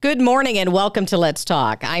Good morning and welcome to Let's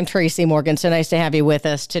Talk. I'm Tracy Morgan. So nice to have you with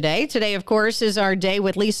us today. Today, of course, is our day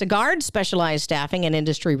with Lisa Gard, Specialized Staffing and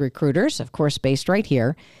Industry Recruiters, of course, based right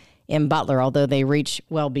here in Butler, although they reach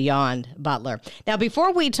well beyond Butler. Now,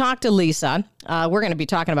 before we talk to Lisa, we're going to be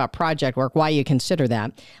talking about project work, why you consider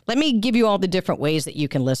that. Let me give you all the different ways that you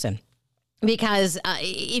can listen. Because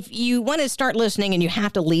if you want to start listening and you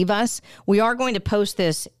have to leave us, we are going to post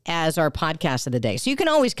this as our podcast of the day. So you can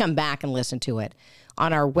always come back and listen to it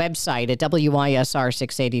on our website at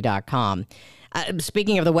WISR680.com.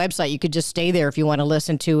 Speaking of the website, you could just stay there if you want to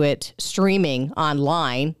listen to it streaming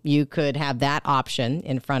online. You could have that option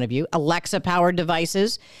in front of you. Alexa-powered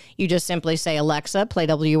devices, you just simply say, Alexa, play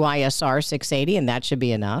WISR 680, and that should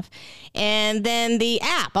be enough. And then the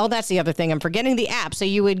app. Oh, that's the other thing. I'm forgetting the app. So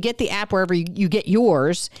you would get the app wherever you get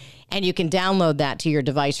yours, and you can download that to your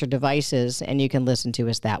device or devices, and you can listen to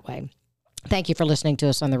us that way. Thank you for listening to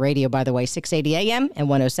us on the radio, by the way, 680 AM and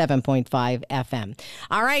 107.5 FM.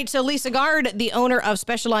 All right, so Lisa Gard, the owner of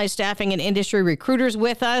Specialized Staffing and Industry Recruiters,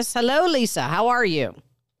 with us. Hello, Lisa. How are you?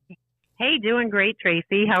 Hey, doing great,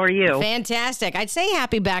 Tracy. How are you? Fantastic. I'd say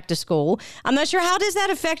happy back to school. I'm not sure, how does that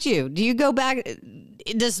affect you? Do you go back?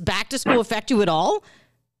 Does back to school affect you at all?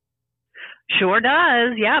 Sure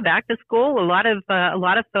does. Yeah, back to school. A lot of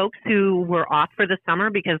folks who were off for the summer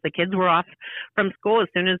because the kids were off from school. As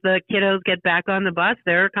soon as the kiddos get back on the bus,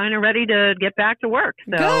 they're kind of ready to get back to work.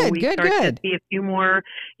 So we start to see a few more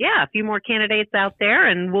candidates out there,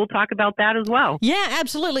 and we'll talk about that as well. Yeah,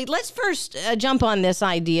 absolutely. Let's first jump on this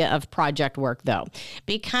idea of project work, though,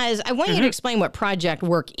 because I want you to explain what project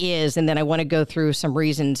work is, and then I want to go through some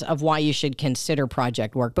reasons of why you should consider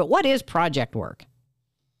project work. But what is project work?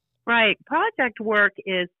 Right. Project work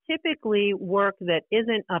is typically work that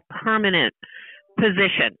isn't a permanent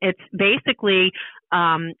position. It's basically,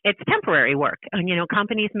 it's temporary work. And,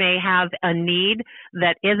 companies may have a need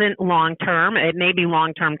that isn't long-term. It may be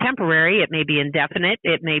long-term temporary. It may be indefinite.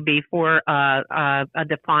 It may be for a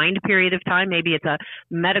defined period of time. Maybe it's a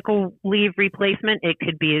medical leave replacement. It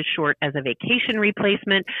could be as short as a vacation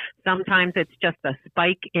replacement. Sometimes it's just a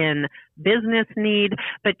spike in business need.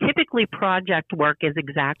 But typically project work is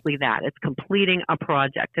exactly that. It's completing a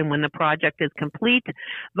project. And when the project is complete,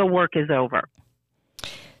 the work is over.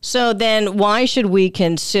 So then why should we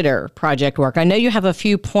consider project work? I know you have a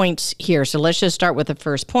few points here, so let's just start with the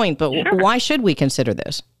first point, but why should we consider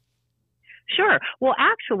this? Sure. Well,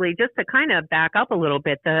 actually, just to kind of back up a little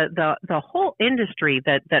bit, the whole industry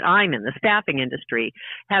that I'm in, the staffing industry,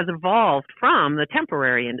 has evolved from the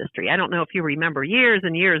temporary industry. I don't know if you remember years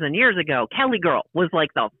and years and years ago, Kelly Girl was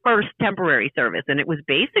like the first temporary service, and it was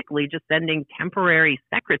basically just sending temporary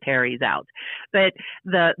secretaries out. But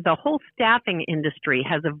the whole staffing industry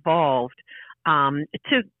has evolved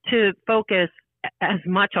to focus as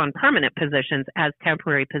much on permanent positions as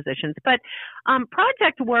temporary positions. But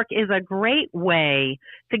project work is a great way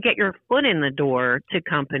to get your foot in the door to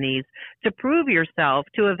companies, to prove yourself,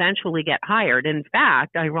 to eventually get hired. In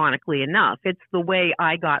fact, ironically enough, it's the way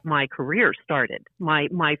I got my career started.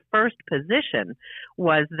 My first position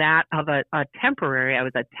was that of a temporary. I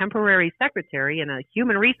was a temporary secretary in a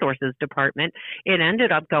human resources department. It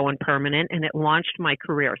ended up going permanent, and it launched my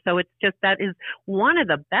career. So it's just, that is one of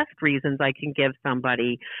the best reasons I can give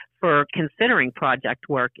somebody for considering project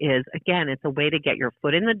work is, again, it's a way to get your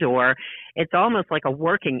foot in the door. It's almost like a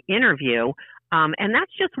working interview. And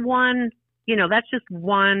that's just one, that's just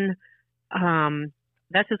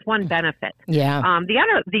one benefit. Yeah.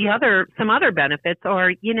 Some other benefits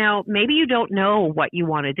are, maybe you don't know what you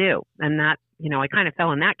want to do, and that, I kind of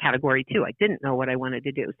fell in that category too. I didn't know what I wanted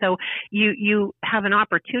to do. So you have an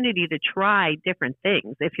opportunity to try different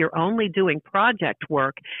things. If you're only doing project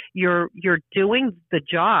work, you're doing the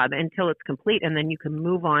job until it's complete, and then you can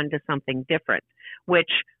move on to something different,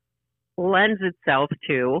 which lends itself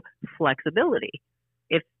to flexibility.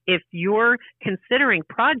 If you're considering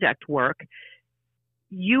project work,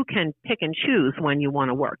 you can pick and choose when you want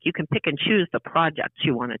to work. You can pick and choose the projects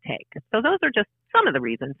you want to take. So those are just some of the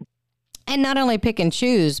reasons. And not only pick and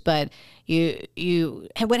choose, but you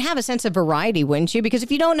would have a sense of variety, wouldn't you? Because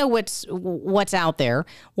if you don't know what's out there,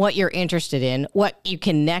 what you're interested in, what you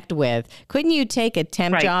connect with, couldn't you take a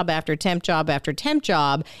temp job after temp job after temp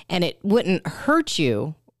job, and it wouldn't hurt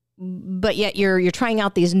you, but yet you're trying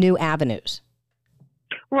out these new avenues?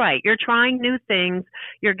 Right. You're trying new things.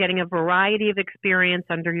 You're getting a variety of experience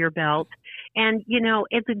under your belt. And,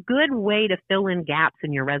 it's a good way to fill in gaps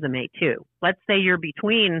in your resume, too. Let's say you're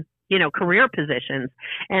between, career positions,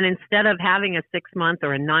 and instead of having a 6-month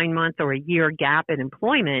or a 9-month or a year gap in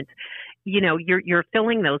employment, you're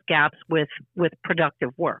filling those gaps with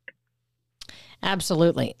productive work.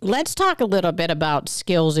 Absolutely. Let's talk a little bit about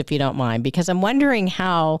skills, if you don't mind, because I'm wondering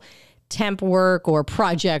how temp work or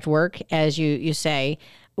project work, as you say,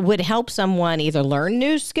 would help someone either learn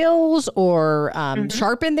new skills or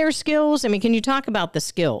sharpen their skills. I mean, can you talk about the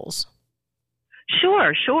skills?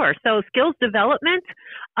 Sure. So skills development,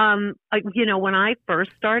 when I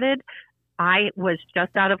first started, I was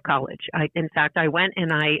just out of college. In fact, I went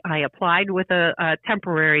and I applied with a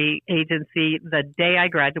temporary agency the day I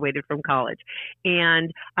graduated from college.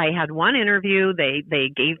 And I had one interview. They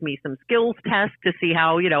gave me some skills tests to see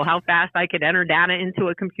how fast I could enter data into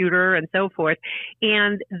a computer and so forth.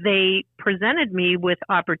 And they presented me with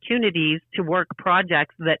opportunities to work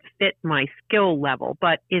projects that fit my skill level.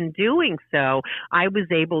 But in doing so, I was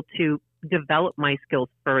able to develop my skills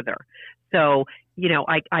further. So,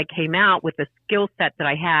 I came out with a skill set that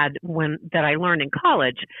I had that I learned in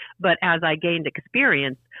college, but as I gained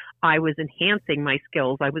experience, I was enhancing my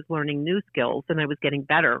skills. I was learning new skills and I was getting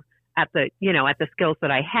better at the skills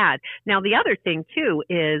that I had. Now, the other thing too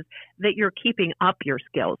is that you're keeping up your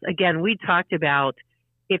skills. Again, we talked about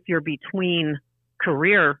if you're between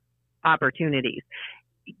career opportunities.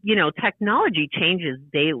 Technology changes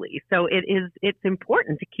daily. So it's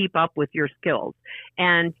important to keep up with your skills.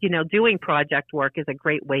 And, doing project work is a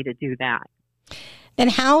great way to do that. Then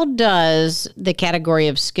how does the category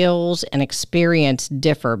of skills and experience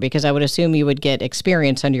differ? Because I would assume you would get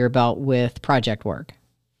experience under your belt with project work.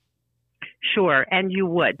 Sure, and you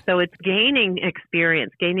would. So it's gaining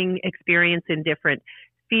experience in different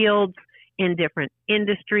fields, in different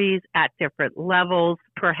industries, at different levels,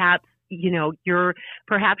 perhaps.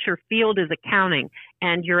 Perhaps your field is accounting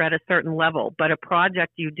and you're at a certain level, but a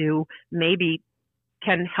project you do maybe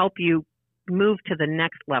can help you move to the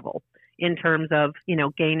next level in terms of,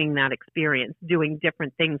 gaining that experience, doing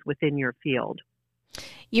different things within your field.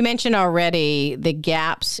 You mentioned already the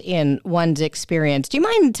gaps in one's experience. Do you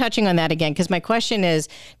mind touching on that again? Because my question is,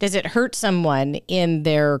 does it hurt someone in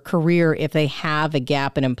their career if they have a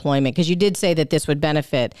gap in employment? Because you did say that this would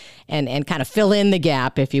benefit and kind of fill in the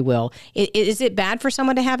gap, if you will. Is it bad for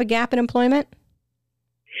someone to have a gap in employment?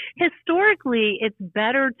 Historically, it's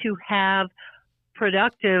better to have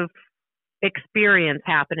productive experience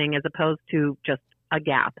happening as opposed to just a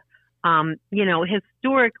gap.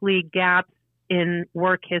 Historically, gaps in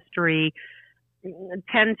work history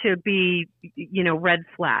tend to be, red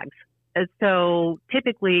flags. So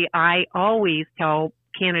typically I always tell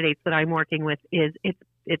candidates that I'm working with is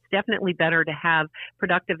it's definitely better to have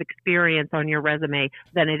productive experience on your resume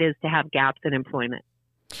than it is to have gaps in employment.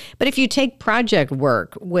 But if you take project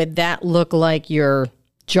work, would that look like you're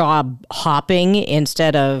job hopping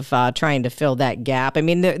instead of trying to fill that gap? I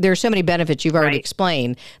mean, there are so many benefits you've already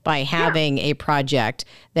explained by having a project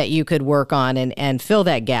that you could work on and fill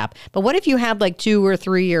that gap. But what if you have like 2 or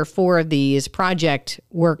 3 or 4 of these project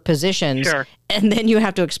work positions, and then you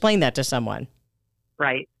have to explain that to someone?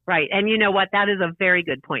 Right. And you know what? That is a very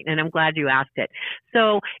good point, and I'm glad you asked it.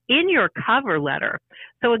 So in your cover letter,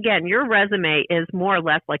 so again, your resume is more or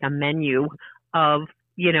less like a menu of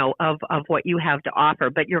what you have to offer.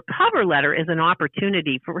 But your cover letter is an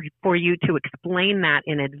opportunity for you to explain that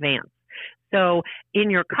in advance. So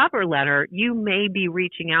in your cover letter, you may be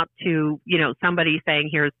reaching out to, somebody saying,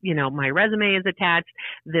 here's, my resume is attached.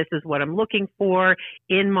 This is what I'm looking for.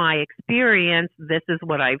 In my experience, this is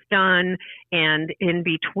what I've done. And in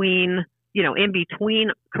between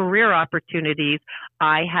career opportunities,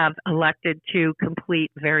 I have elected to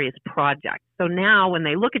complete various projects. So now when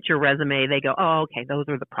they look at your resume, they go, oh, okay, those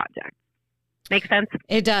are the projects. Make sense?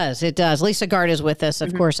 It does. Lisa Gard is with us,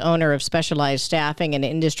 of course, owner of Specialized Staffing and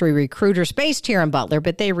Industry Recruiters based here in Butler,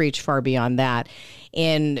 but they reach far beyond that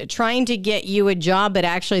in trying to get you a job. But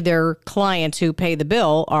actually their clients who pay the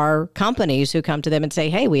bill are companies who come to them and say,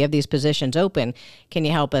 hey, we have these positions open. Can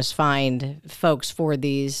you help us find folks for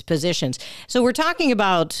these positions? So we're talking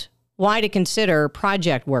about why to consider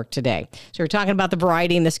project work today. So we're talking about the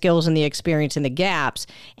variety and the skills and the experience and the gaps.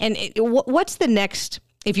 And what's the next?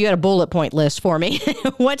 If you had a bullet point list for me,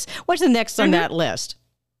 what's the next on that list?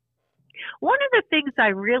 One of the things I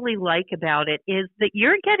really like about it is that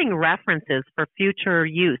you're getting references for future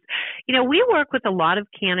use. We work with a lot of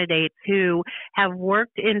candidates who have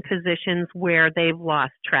worked in positions where they've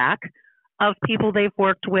lost track of people they've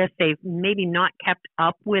worked with. They've maybe not kept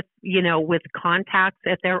up with contacts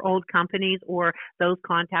at their old companies, or those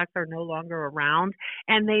contacts are no longer around,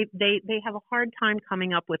 and they have a hard time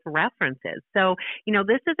coming up with references. So,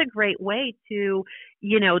 this is a great way to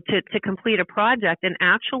complete a project and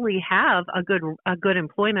actually have a good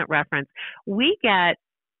employment reference. We get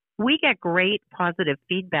great positive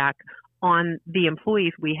feedback on the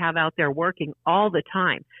employees we have out there working all the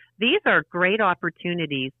time. these are great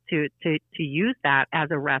opportunities to use that as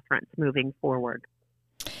a reference moving forward.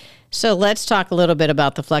 So let's talk a little bit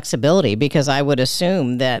about the flexibility, because I would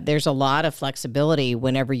assume that there's a lot of flexibility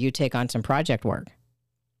whenever you take on some project work.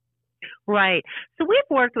 Right. So we've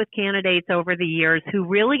worked with candidates over the years who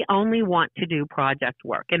really only want to do project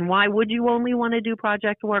work. And why would you only want to do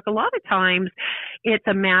project work? A lot of times it's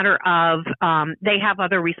a matter of they have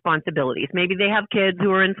other responsibilities. Maybe they have kids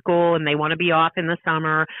who are in school and they want to be off in the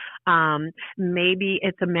summer. Maybe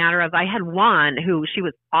it's a matter of, I had one who, she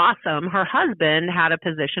was awesome. Her husband had a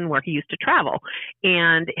position where he used to travel,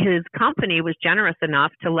 and his company was generous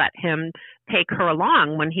enough to let him take her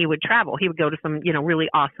along when he would travel. He would go to some, really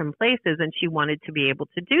awesome places, and she wanted to be able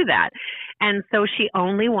to do that. And so she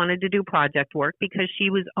only wanted to do project work because she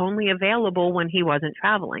was only available when he wasn't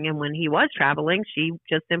traveling. And when he was traveling, she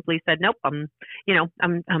just simply said, nope, I'm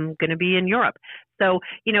going to be in Europe. So,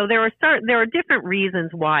 there are different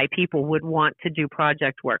reasons why people would want to do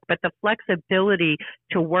project work, but the flexibility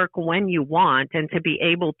to work when you want and to be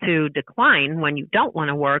able to decline when you don't want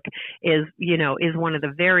to work is one of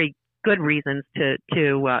the very good reasons to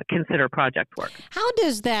consider project work. How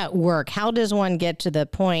does that work? How does one get to the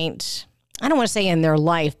point, I don't want to say in their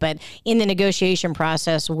life, but in the negotiation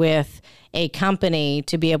process with a company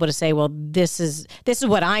to be able to say, well, this is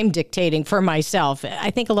what I'm dictating for myself? I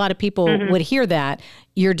think a lot of people would hear that,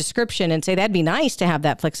 your description, and say, that'd be nice to have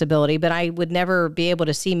that flexibility, but I would never be able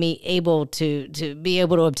to see me able to be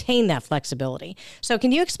able to obtain that flexibility. So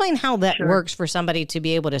can you explain how that works for somebody to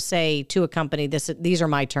be able to say to a company, these are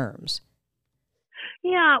my terms?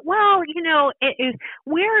 Yeah, well,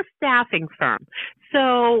 we're a staffing firm,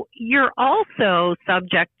 so you're also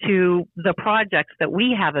subject to the projects that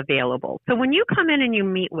we have available. So when you come in and you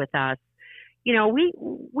meet with us,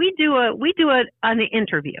 we do an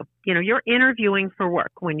interview. You're interviewing for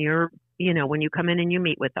work when when you come in and you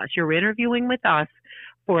meet with us. You're interviewing with us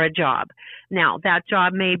for a job. Now, that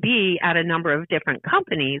job may be at a number of different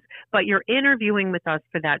companies, but you're interviewing with us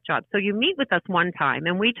for that job. So you meet with us one time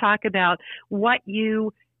and we talk about what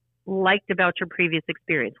you liked about your previous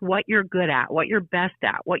experience, what you're good at, what you're best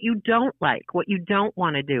at, what you don't like, what you don't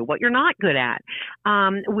want to do, what you're not good at.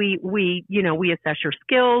 We assess your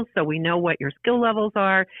skills, so we know what your skill levels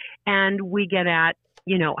are, and we get at,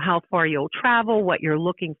 how far you'll travel, what you're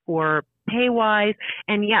looking for pay-wise.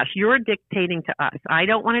 And yes, you're dictating to us. I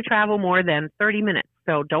don't want to travel more than 30 minutes.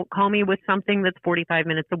 So don't call me with something that's 45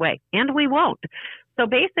 minutes away. And we won't. So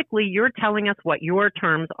basically, you're telling us what your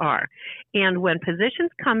terms are. And when positions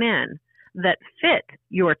come in that fit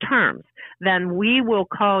your terms, then we will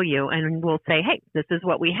call you and we'll say, hey, this is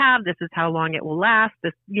what we have. This is how long it will last.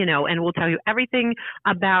 This, and we'll tell you everything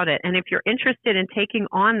about it. And if you're interested in taking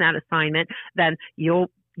on that assignment, then you'll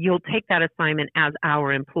take that assignment as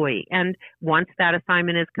our employee. And once that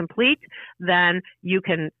assignment is complete, then you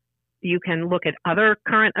can look at other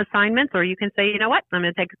current assignments, or you can say, you know what, I'm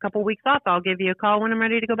going to take a couple weeks off. I'll give you a call when I'm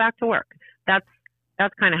ready to go back to work. That's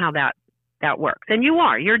kind of how that works. And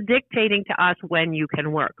you're dictating to us when you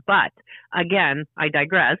can work. But again, I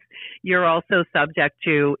digress. You're also subject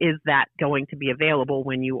to, is that going to be available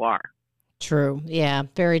when you are? True. Yeah,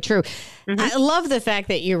 very true. I love the fact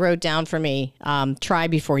that you wrote down for me, try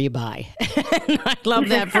before you buy. I love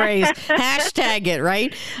that phrase. Hashtag it,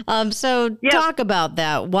 right? Talk about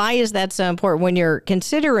that. Why is that so important when you're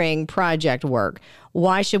considering project work?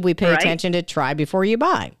 Why should we pay attention to try before you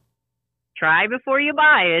buy? Try before you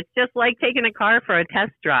buy. It's just like taking a car for a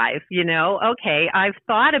test drive. Okay, I've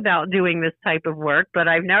thought about doing this type of work, but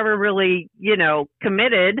I've never really,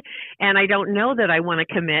 committed, and I don't know that I want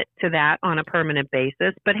to commit to that on a permanent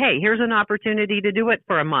basis. But hey, here's an opportunity to do it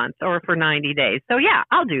for a month or for 90 days. So yeah,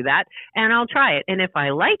 I'll do that and I'll try it. And if I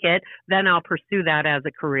like it, then I'll pursue that as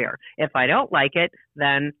a career. If I don't like it,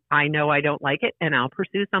 then I know I don't like it and I'll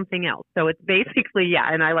pursue something else. So it's basically,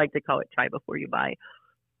 and I like to call it try before you buy.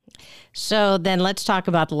 So then let's talk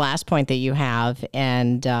about the last point that you have,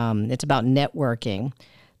 and it's about networking.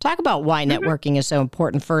 Talk about why networking is so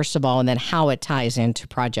important, first of all, and then how it ties into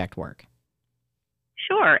project work.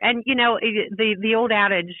 Sure. And, the old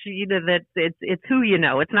adage, that it's who you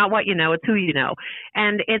know. It's not what you know, it's who you know.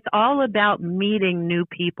 And it's all about meeting new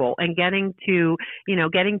people and getting to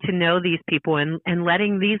know these people and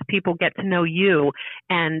letting these people get to know you,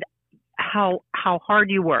 and how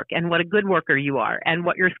hard you work and what a good worker you are and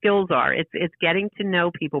what your skills are. It's getting to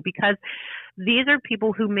know people, because these are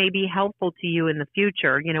people who may be helpful to you in the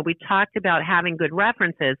future. We talked about having good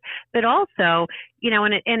references, but also,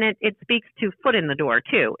 it speaks to foot in the door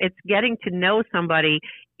too. It's getting to know somebody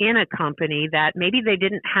in a company that maybe they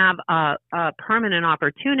didn't have a permanent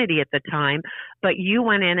opportunity at the time, but you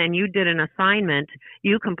went in and you did an assignment,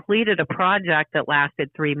 you completed a project that lasted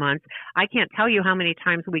 3 months. I can't tell you how many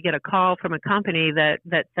times we get a call from a company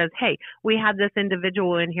that says, hey, we had this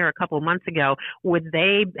individual in here a couple of months ago. Would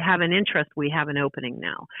they have an interest? We have an opening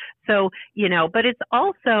now. So, but it's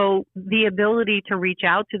also the ability to reach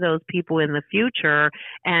out to those people in the future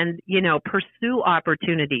and, pursue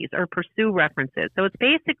opportunities or pursue references. So it's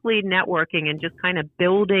basically networking and just kind of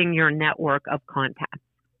building your network of contacts.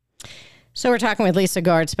 So we're talking with Lisa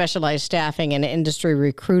Gard, Specialized Staffing and Industry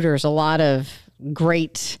Recruiters. A lot of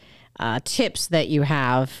great tips that you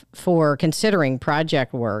have for considering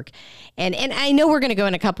project work. And I know we're going to go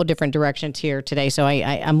in a couple different directions here today, so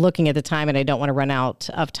I'm looking at the time and I don't want to run out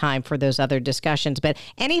of time for those other discussions. But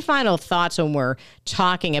any final thoughts when we're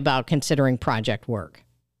talking about considering project work?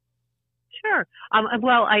 Sure.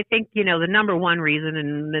 Well, I think, the number one reason,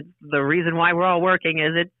 and the reason why we're all working,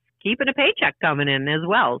 is it's keeping a paycheck coming in as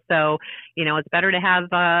well. So, it's better to have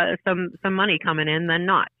some money coming in than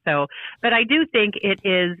not. So, but I do think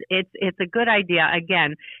it's a good idea.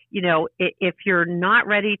 Again, if you're not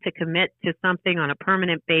ready to commit to something on a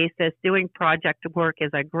permanent basis, doing project work is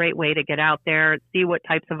a great way to get out there, see what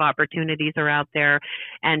types of opportunities are out there,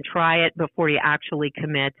 and try it before you actually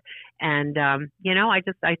commit. And,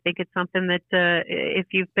 I think it's something that if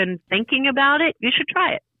you've been thinking about it, you should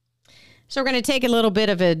try it. So we're going to take a little bit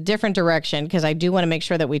of a different direction because I do want to make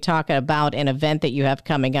sure that we talk about an event that you have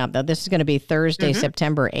coming up. Now, this is going to be Thursday,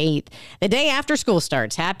 September 8th, the day after school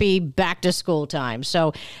starts. Happy back to school time.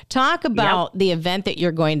 So talk about the event that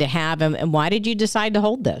you're going to have and why did you decide to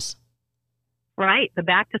hold this? Right. The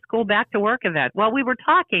back to school, back to work event. Well, we were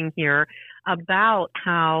talking here about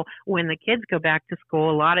how when the kids go back to school,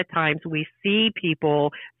 a lot of times we see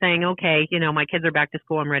people saying, okay, my kids are back to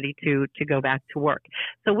school. I'm ready to go back to work.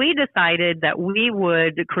 So we decided that we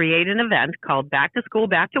would create an event called Back to School,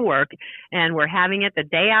 Back to Work, and we're having it the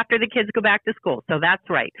day after the kids go back to school. So that's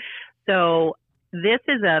right. So this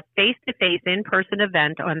is a face-to-face in-person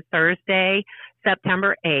event on Thursday,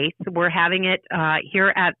 September 8th. We're having it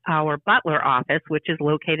here at our Butler office, which is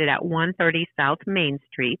located at 130 South Main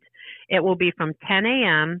Street. It will be from 10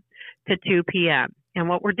 a.m. to 2 p.m. And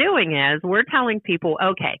what we're doing is we're telling people,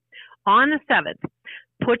 okay, on the 7th,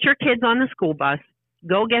 put your kids on the school bus,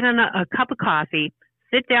 go get a cup of coffee,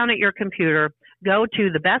 sit down at your computer, go to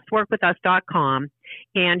thebestworkwithus.com,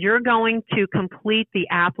 and you're going to complete the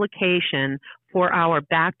application for our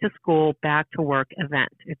Back to School, Back to Work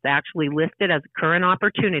event. It's actually listed as a current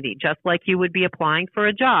opportunity. Just like you would be applying for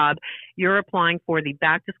a job, you're applying for the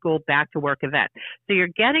Back to School, Back to Work event. So you're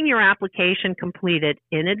getting your application completed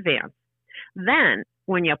in advance. Then,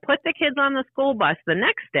 when you put the kids on the school bus the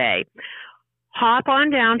next day, hop on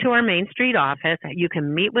down to our Main Street office. You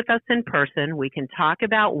can meet with us in person. We can talk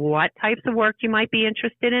about what types of work you might be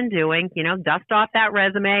interested in doing. Dust off that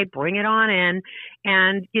resume, bring it on in.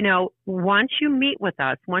 And, once you meet with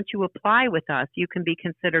us, once you apply with us, you can be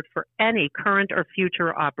considered for any current or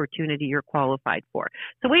future opportunity you're qualified for.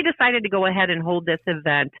 So we decided to go ahead and hold this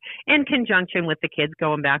event in conjunction with the kids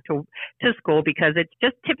going back to school because it's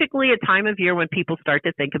just typically a time of year when people start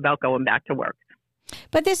to think about going back to work.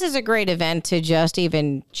 But this is a great event to just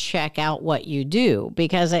even check out what you do,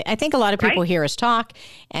 because I think a lot of people hear us talk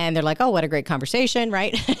and they're like, oh, what a great conversation,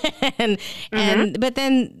 right? But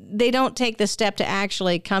then they don't take the step to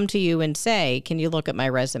actually come to you and say, can you look at my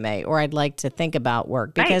resume? Or I'd like to think about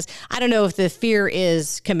work, because I don't know if the fear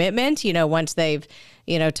is commitment. Once they've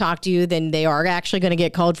talk to you, then they are actually going to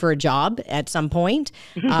get called for a job at some point,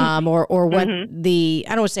 or what the,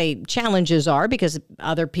 I don't want to say challenges are, because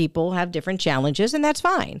other people have different challenges, and that's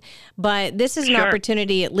fine. But this is an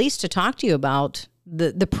opportunity at least to talk to you about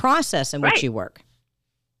the process in which you work.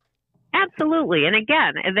 Absolutely. And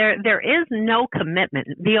again, there is no commitment.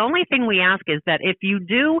 The only thing we ask is that if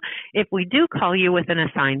we do call you with an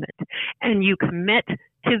assignment and you commit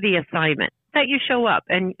to the assignment, that you show up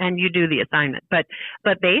and you do the assignment. But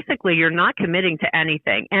basically you're not committing to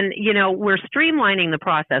anything. And, we're streamlining the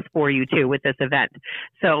process for you too with this event.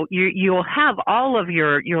 So you'll have all of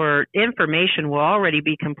your information will already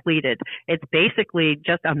be completed. It's basically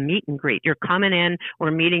just a meet and greet. You're coming in,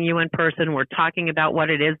 we're meeting you in person, we're talking about what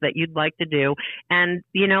it is that you'd like to do. And,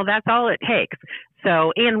 that's all it takes.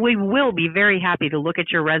 So, and we will be very happy to look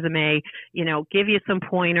at your resume, give you some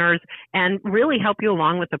pointers and really help you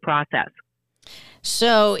along with the process.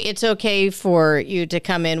 So it's okay for you to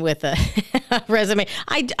come in with a resume.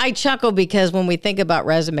 I chuckle because when we think about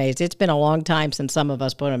resumes, it's been a long time since some of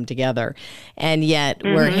us put them together. And yet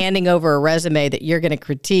we're handing over a resume that you're going to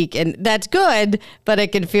critique. And that's good, but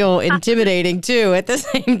it can feel intimidating too at the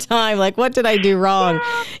same time. Like, what did I do wrong?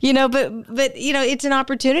 Yeah. But it's an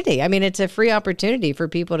opportunity. I mean, it's a free opportunity for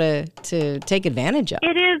people to take advantage of.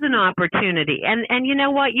 It is an opportunity. And you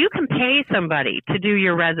know what? You can pay somebody to do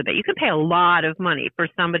your resume. You can pay a lot of money for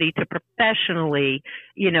somebody to professionally,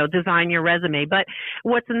 design your resume. But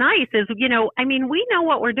what's nice is, we know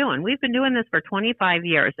what we're doing. We've been doing this for 25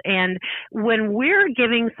 years. And when we're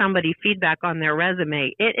giving somebody feedback on their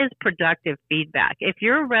resume, it is productive feedback. If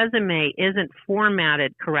your resume isn't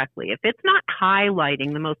formatted correctly, if it's not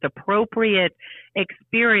highlighting the most appropriate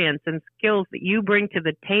experience and skills that you bring to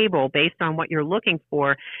the table based on what you're looking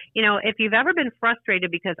for, if you've ever been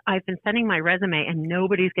frustrated because I've been sending my resume and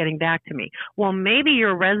nobody's getting back to me, well, maybe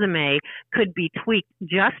your resume could be tweaked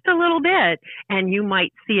just a little bit and you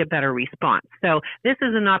might see a better response. So this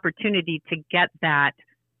is an opportunity to get that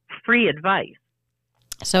free advice.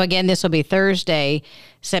 So again, this will be Thursday,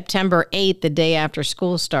 September 8th, the day after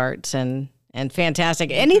school starts, and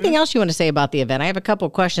fantastic. Anything else you want to say about the event? I have a couple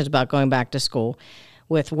of questions about going back to school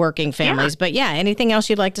with working families, but anything else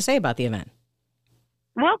you'd like to say about the event?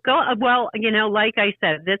 Well, like I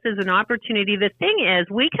said, this is an opportunity. The thing is,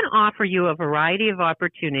 we can offer you a variety of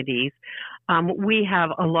opportunities. We have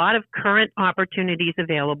a lot of current opportunities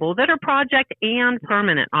available that are project and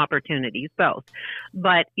permanent opportunities, both.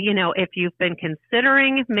 But, if you've been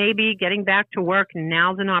considering maybe getting back to work,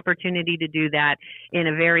 now's an opportunity to do that in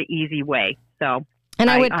a very easy way. So and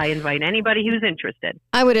I invite anybody who's interested.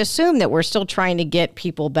 I would assume that we're still trying to get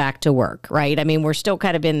people back to work, right? I mean, we're still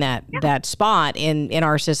kind of in that spot in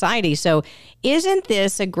our society. So isn't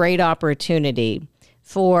this a great opportunity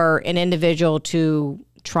for an individual to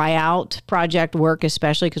try out project work,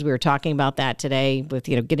 especially because we were talking about that today with,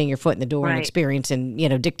 getting your foot in the door and experience and,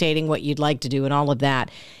 dictating what you'd like to do and all of that.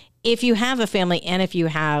 If you have a family and if you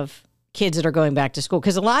have kids that are going back to school,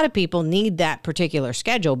 because a lot of people need that particular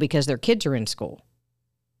schedule because their kids are in school.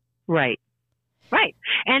 Right.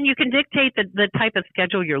 And you can dictate the type of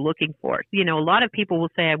schedule you're looking for. A lot of people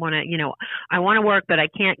will say, I want to work, but I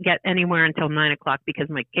can't get anywhere until 9:00 because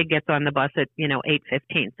my kid gets on the bus at,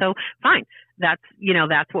 8:15. So fine.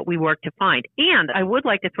 That's what we work to find. And I would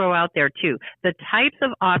like to throw out there too, the types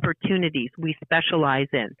of opportunities we specialize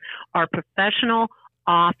in are professional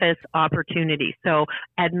office opportunities. So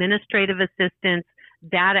administrative assistants,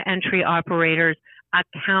 data entry operators,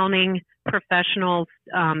 accounting professionals,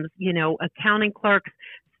 accounting clerks,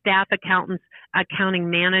 staff accountants, accounting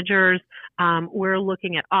managers. We're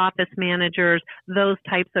looking at office managers, those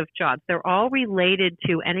types of jobs. They're all related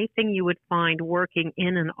to anything you would find working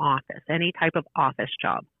in an office, any type of office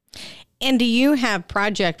job. And do you have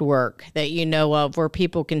project work that you know of where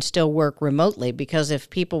people can still work remotely? Because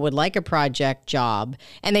if people would like a project job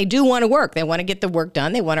and they do want to work, they want to get the work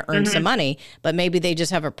done, they want to earn some money, but maybe they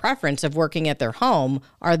just have a preference of working at their home,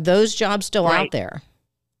 are those jobs still out there?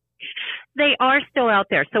 They are still out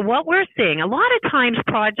there. So what we're seeing, a lot of times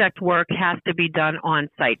project work has to be done on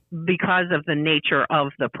site because of the nature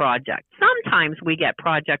of the project. Sometimes we get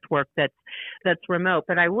project work that's remote,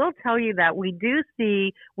 but I will tell you that we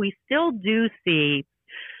still do see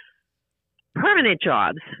permanent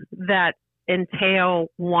jobs that entail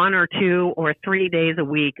 1 or 2 or 3 days a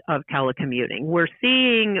week of telecommuting. We're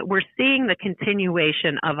seeing the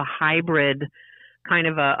continuation of a hybrid kind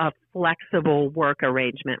of a flexible work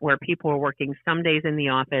arrangement where people are working some days in the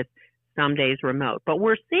office, some days remote. But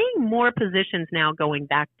we're seeing more positions now going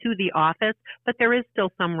back to the office, but there is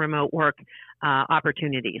still some remote work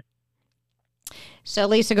opportunities. So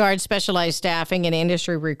Lisa Gard, Specialized Staffing and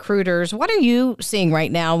Industry Recruiters, what are you seeing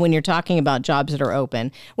right now when you're talking about jobs that are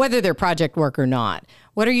open, whether they're project work or not?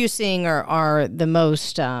 What are you seeing are the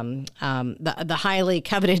most, the highly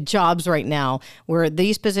coveted jobs right now where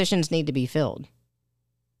these positions need to be filled?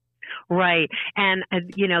 Right. And,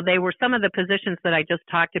 they were some of the positions that I just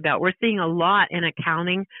talked about. We're seeing a lot in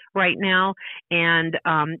accounting right now and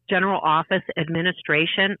general office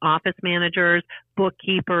administration, office managers,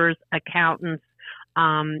 bookkeepers, accountants,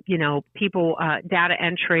 people, data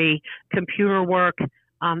entry, computer work.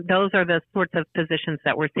 Those are the sorts of positions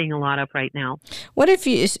that we're seeing a lot of right now. What if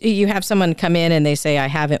you have someone come in and they say, I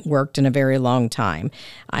haven't worked in a very long time.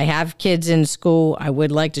 I have kids in school. I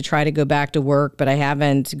would like to try to go back to work, but I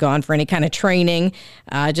haven't gone for any kind of training.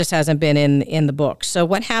 Just hasn't been in the books. So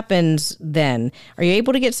what happens then? Are you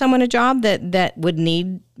able to get someone a job that would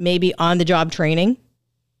need maybe on-the-job training?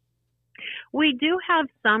 We do have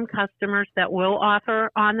some customers that will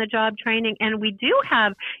offer on-the-job training, and we do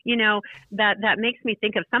have, that makes me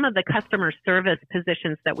think of some of the customer service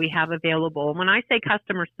positions that we have available. When I say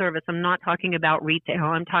customer service, I'm not talking about retail.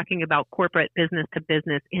 I'm talking about corporate business to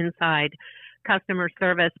business inside customer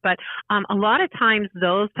service. But a lot of times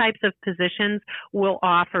those types of positions will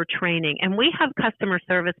offer training. And we have customer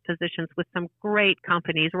service positions with some great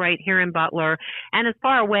companies right here in Butler and as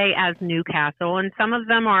far away as Newcastle. And some of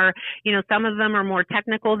them are, more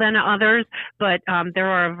technical than others, but there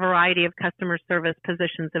are a variety of customer service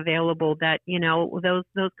positions available that,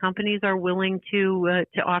 those companies are willing to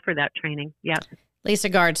offer that training. Yes. Lisa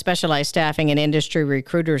Gard, Specialized Staffing and Industry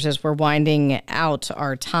Recruiters, as we're winding out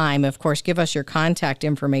our time. Of course, give us your contact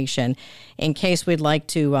information in case we'd like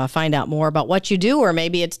to find out more about what you do, or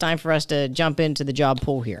maybe it's time for us to jump into the job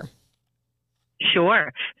pool here.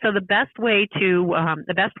 Sure. So the best way to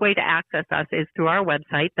access us is through our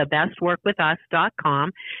website,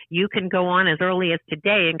 thebestworkwithus.com. You can go on as early as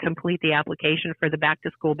today and complete the application for the Back to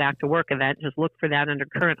School, Back to Work event. Just look for that under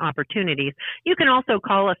current opportunities. You can also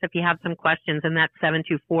call us if you have some questions, and that's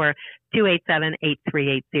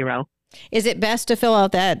 724-287-8380. Is it best to fill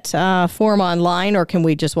out that form online, or can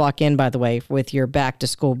we just walk in, by the way, with your Back to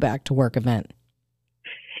School, Back to Work event?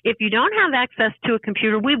 If you don't have access to a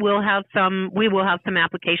computer, we will have some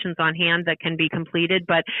applications on hand that can be completed,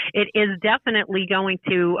 but it is definitely going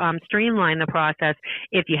to streamline the process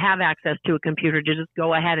if you have access to a computer to just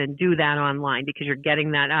go ahead and do that online, because you're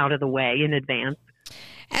getting that out of the way in advance.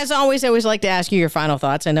 As always, I always like to ask you your final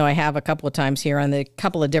thoughts. I know I have a couple of times here on the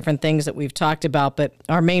couple of different things that we've talked about, but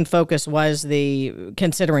our main focus was the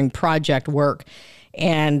considering project work.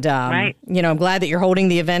 And, right. I'm glad that you're holding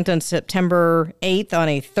the event on September 8th on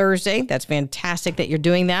a Thursday. That's fantastic that you're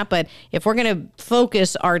doing that. But if we're going to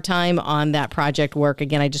focus our time on that project work,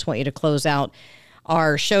 again, I just want you to close out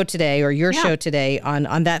our show today, or your show today,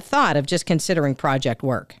 on that thought of just considering project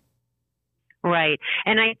work. Right.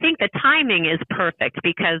 And I think the timing is perfect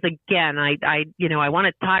because, again, I want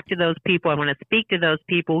to talk to those people. I want to speak to those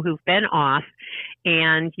people who've been off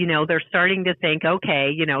and, they're starting to think,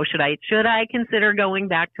 okay, should I consider going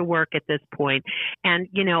back to work at this point? And,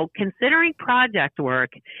 considering project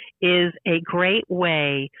work is a great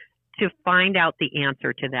way to find out the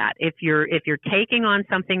answer to that. If you're taking on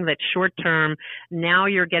something that's short term, now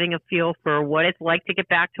you're getting a feel for what it's like to get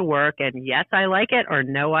back to work, and yes, I like it, or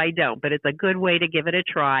no, I don't, but it's a good way to give it a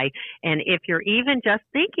try. And if you're even just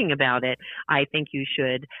thinking about it, I think you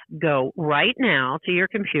should go right now to your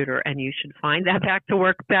computer and you should find that Back to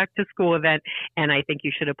Work, Back to School event, and I think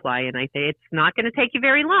you should apply. And I think it's not going to take you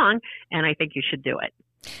very long, and I think you should do it.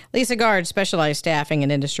 Lisa Gard, Specialized Staffing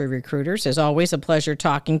and Industry Recruiters. As always, a pleasure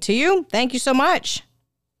talking to you. Thank you so much.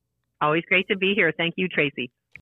 Always great to be here. Thank you, Tracy.